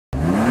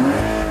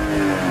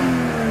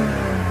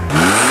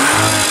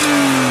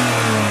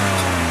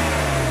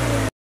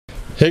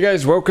Hey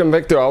guys, welcome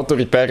back to Auto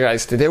Repair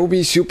guys. Today will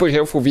be a super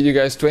helpful video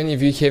guys to any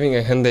of you having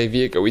a Hyundai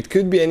vehicle. It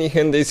could be any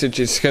Hyundai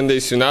such as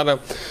Hyundai Sonata,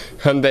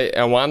 Hyundai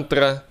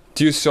Elantra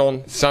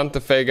Tucson,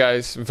 Santa Fe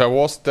guys,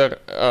 Veloster,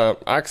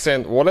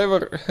 Accent, whatever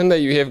Hyundai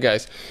you have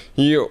guys.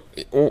 You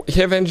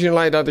have engine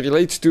light that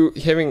relates to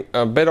having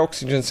a bad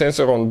oxygen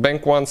sensor on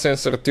bank 1,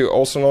 sensor 2,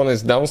 also known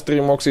as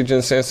downstream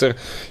oxygen sensor.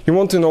 You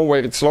want to know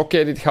where it's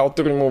located, how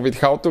to remove it,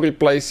 how to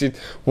replace it,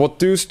 what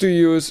tools to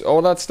use,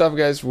 all that stuff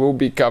guys will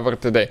be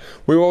covered today.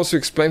 We'll also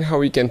explain how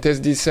we can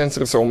test these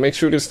sensors, so make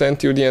sure you stand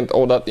till the end.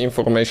 All that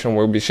information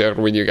will be shared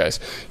with you guys.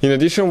 In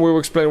addition, we will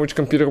explain which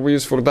computer we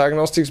use for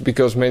diagnostics,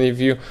 because many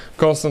of you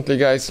constantly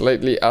guys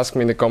lately ask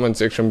me in the comment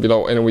section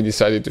below, and we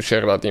decided to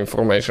share that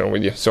information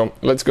with you. So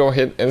let's go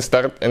ahead and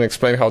start and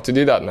explain how to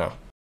do that now.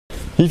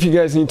 If you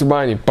guys need to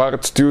buy any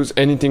parts, tools,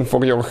 anything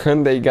for your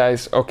Hyundai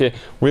guys, okay,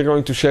 we're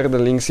going to share the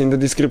links in the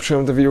description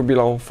of the video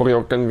below for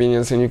your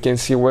convenience, and you can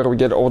see where we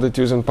get all the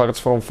tools and parts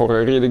from for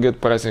a really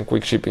good price and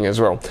quick shipping as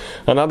well.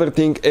 Another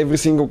thing, every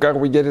single car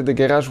we get at the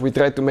garage, we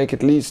try to make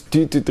at least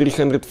 200 to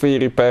 300 free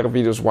repair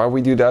videos. Why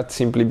we do that?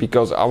 Simply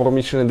because our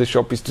mission at the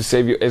shop is to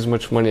save you as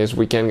much money as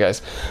we can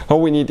guys. All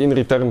we need in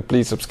return,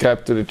 please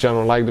subscribe to the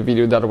channel, like the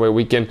video, that way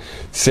we can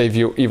save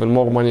you even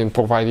more money and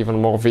provide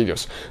even more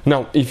videos.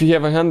 Now, if you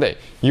have a Hyundai,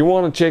 you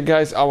want to check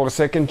guys our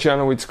second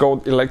channel. It's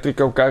called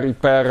Electrical Car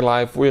Repair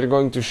Live. We're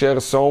going to share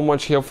so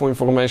much helpful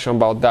information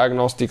about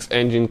diagnostics,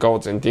 engine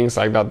codes and things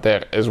like that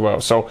there as well,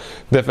 so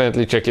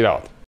definitely check it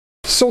out.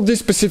 So this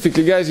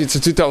specifically guys, it's a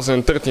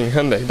 2013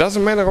 Hyundai.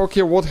 Doesn't matter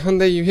okay what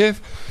Hyundai you have,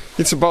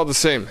 it's about the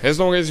same, as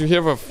long as you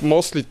have a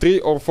mostly 3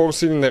 or 4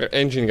 cylinder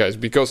engine guys,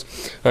 because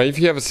if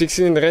you have a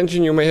 6-cylinder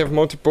engine you may have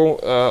multiple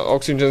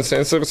oxygen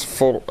sensors.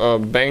 For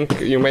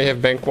bank you may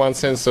have bank 1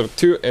 sensor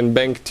 2 and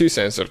bank 2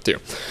 sensor 2,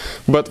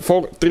 but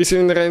for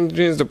 3-cylinder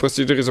engines the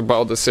procedure is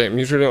about the same.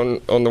 Usually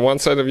on the one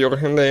side of your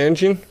Hyundai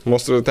engine,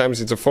 most of the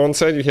times it's a front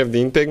side, you have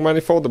the intake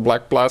manifold, the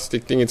black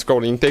plastic thing, it's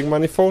called intake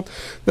manifold.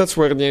 That's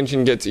where the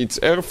engine gets its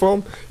air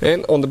from,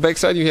 and on the back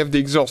side you have the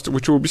exhaust,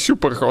 which will be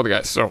super hot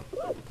guys. So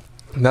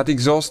that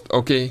exhaust,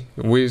 okay,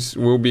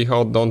 will be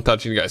hot, don't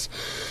touch it guys.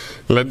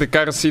 Let the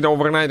car sit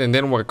overnight and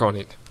then work on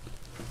it.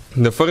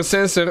 The first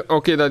sensor,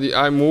 okay, that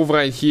I move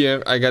right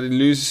here, I got it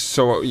loose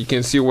so you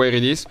can see where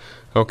it is.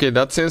 Okay,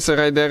 that sensor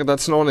right there,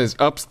 that's known as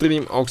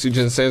upstream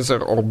oxygen sensor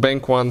or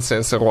bank 1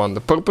 sensor 1. The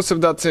purpose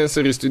of that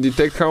sensor is to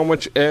detect how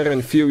much air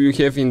and fuel you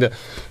have in the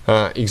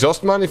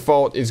exhaust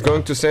manifold. It's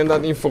going to send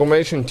that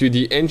information to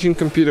the engine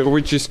computer,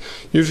 which is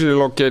usually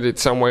located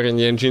somewhere in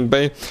the engine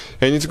bay,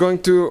 and it's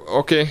going to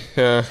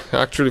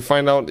actually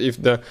find out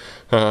if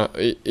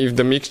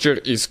the mixture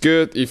is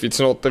good, if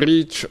it's not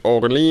rich or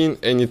lean,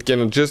 and it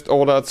can adjust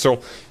all that so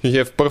you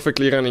have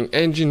perfectly running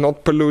engine,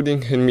 not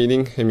polluting and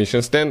meeting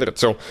emission standards.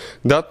 So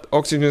that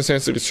oxygen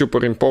sensor is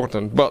super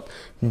important. But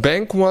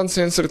bank 1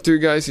 sensor 2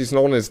 guys is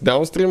known as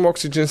downstream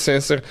oxygen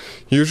sensor.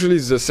 Usually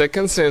it's the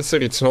second sensor,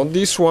 it's not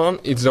this one,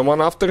 it's the one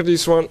after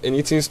this one, and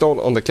it's installed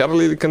on the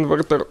catalytic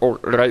converter or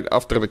right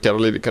after the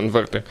catalytic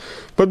converter.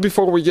 But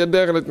before we get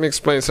there, let me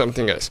explain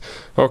something guys.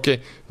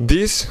 Okay,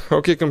 this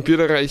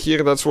computer right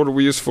here, that's what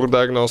we use for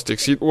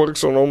diagnostics. It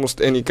works on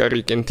almost any car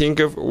you can think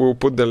of. We'll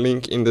put the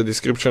link in the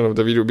description of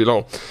the video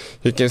below.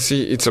 You can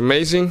see it's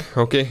amazing.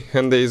 Okay,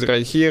 Hyundai is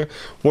right here.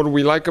 What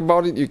we like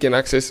about it, you can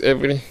access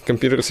every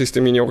computer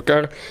system in your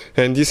car,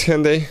 and this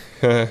Hyundai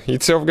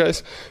itself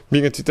guys,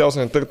 being a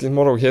 2013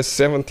 model, has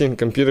 17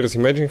 computers.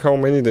 Imagine how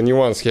many the new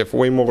ones have,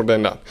 way more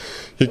than that.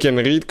 You can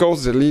read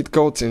codes, delete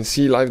codes, and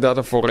see live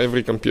data for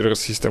every computer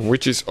system,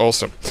 which is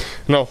awesome.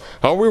 Now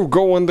I will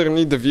go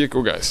underneath the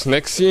vehicle guys.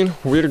 Next scene,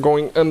 we're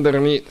going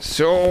underneath,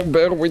 so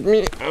bear with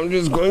me. I'm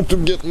just going to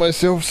get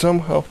myself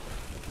somehow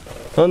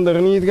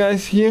underneath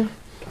guys. Here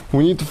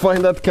we need to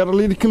find that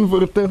catalytic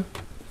converter.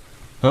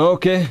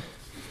 Okay,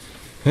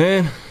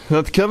 and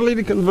that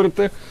catalytic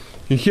converter,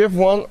 you have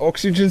one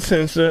oxygen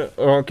sensor,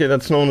 okay,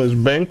 that's known as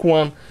bank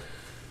 1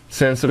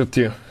 sensor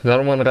 2,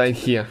 that one right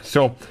here.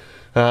 So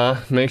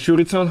make sure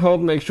it's not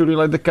hot, make sure you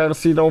let the car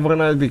sit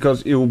overnight,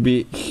 because it will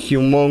be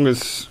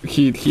humongous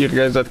heat here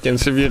guys that can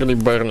severely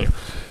burn you.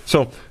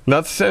 So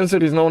that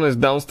sensor is known as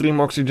downstream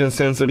oxygen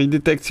sensor. It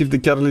detects if the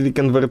catalytic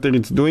converter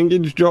is doing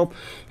its job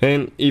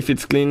and if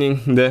it's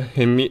cleaning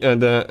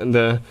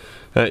the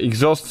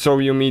exhaust so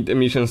you meet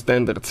emission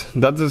standards.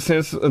 That's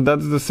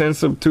the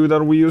sensor 2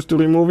 that we use to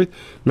remove it.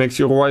 Makes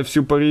your life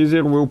super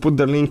easier. We'll put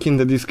the link in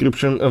the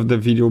description of the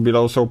video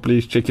below, so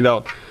please check it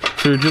out.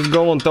 So you just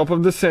go on top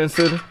of the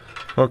sensor,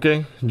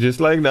 okay,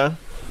 just like that.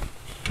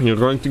 You're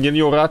going to get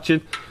your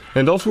ratchet,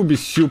 and those will be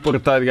super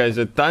tight guys.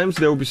 At times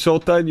they will be so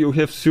tight you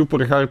have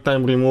super hard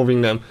time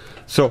removing them.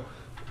 So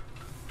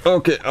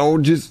okay, I'll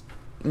just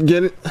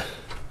get it.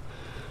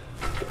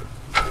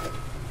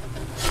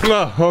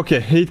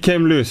 Okay, it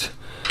came loose.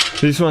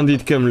 This one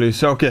did come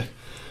loose. Okay,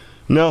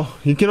 now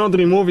you cannot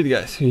remove it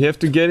guys, you have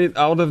to get it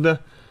out of the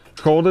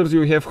holders.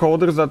 You have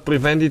holders that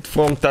prevent it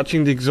from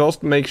touching the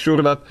exhaust. Make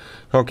sure that,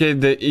 okay,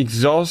 the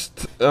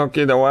exhaust,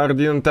 okay, the wire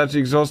didn't touch the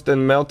exhaust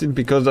and melt it,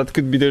 because that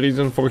could be the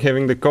reason for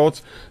having the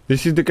codes.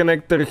 This is the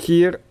connector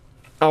here.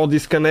 I'll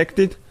disconnect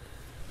it.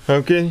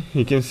 Okay,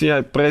 you can see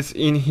I press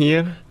in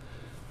here,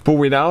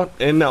 pull it out,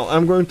 and now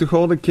I'm going to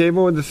hold the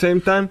cable at the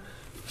same time,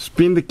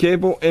 spin the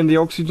cable and the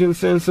oxygen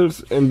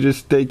sensors, and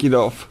just take it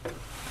off.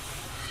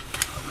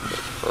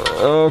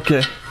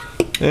 Okay,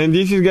 and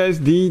this is, guys,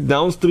 the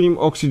downstream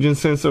oxygen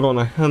sensor on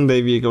a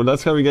Hyundai vehicle.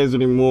 That's how you guys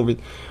remove it.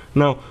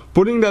 Now,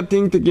 putting that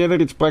thing together,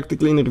 it's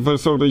practically in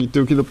reverse order. You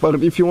took it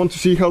apart. If you want to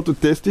see how to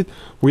test it,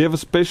 we have a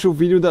special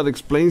video that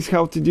explains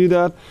how to do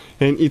that,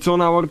 and it's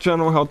on our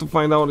channel, how to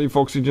find out if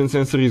oxygen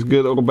sensor is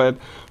good or bad.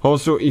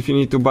 Also, if you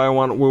need to buy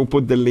one, we'll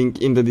put the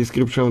link in the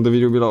description of the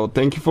video below.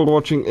 Thank you for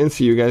watching, and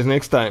see you guys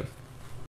next time.